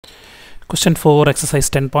Question 4, exercise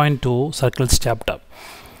 10.2, circles chapter.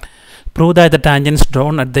 Prove that the tangents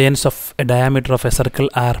drawn at the ends of a diameter of a circle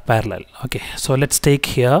are parallel. Okay, so let's take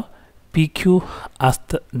here PQ as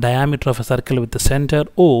the diameter of a circle with the center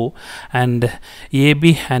O, and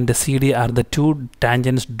AB and CD are the two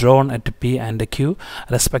tangents drawn at P and Q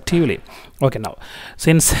respectively. Okay, now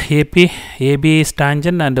since AB is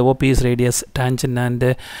tangent and OP is radius, tangent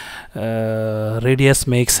and radius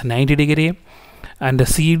makes 90 degree, and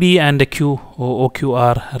CD and OQ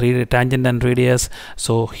are tangent and radius,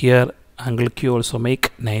 so here angle Q also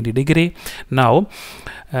make 90 degree. Now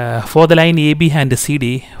for the line AB and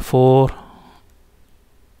CD, for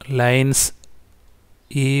lines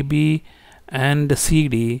AB and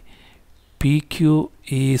CD, PQ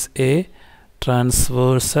is a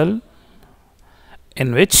transversal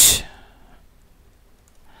in which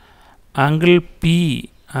angle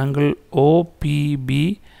P, angle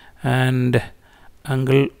OPB and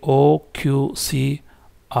angle OQC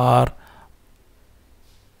are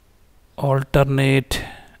alternate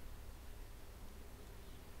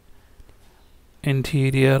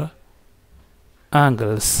interior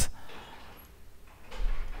angles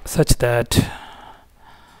such that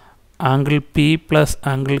angle P plus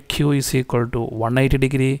angle Q is equal to 180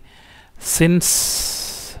 degree.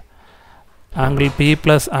 Since angle P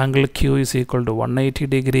plus angle Q is equal to 180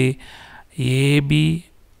 degree, AB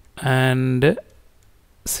and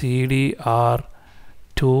CD are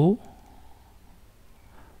two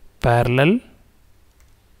parallel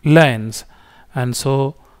lines, and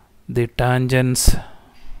so the tangents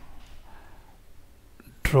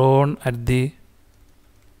drawn at the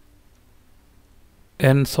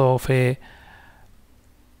ends of a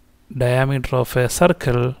diameter of a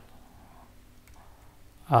circle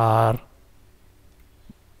are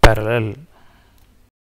parallel.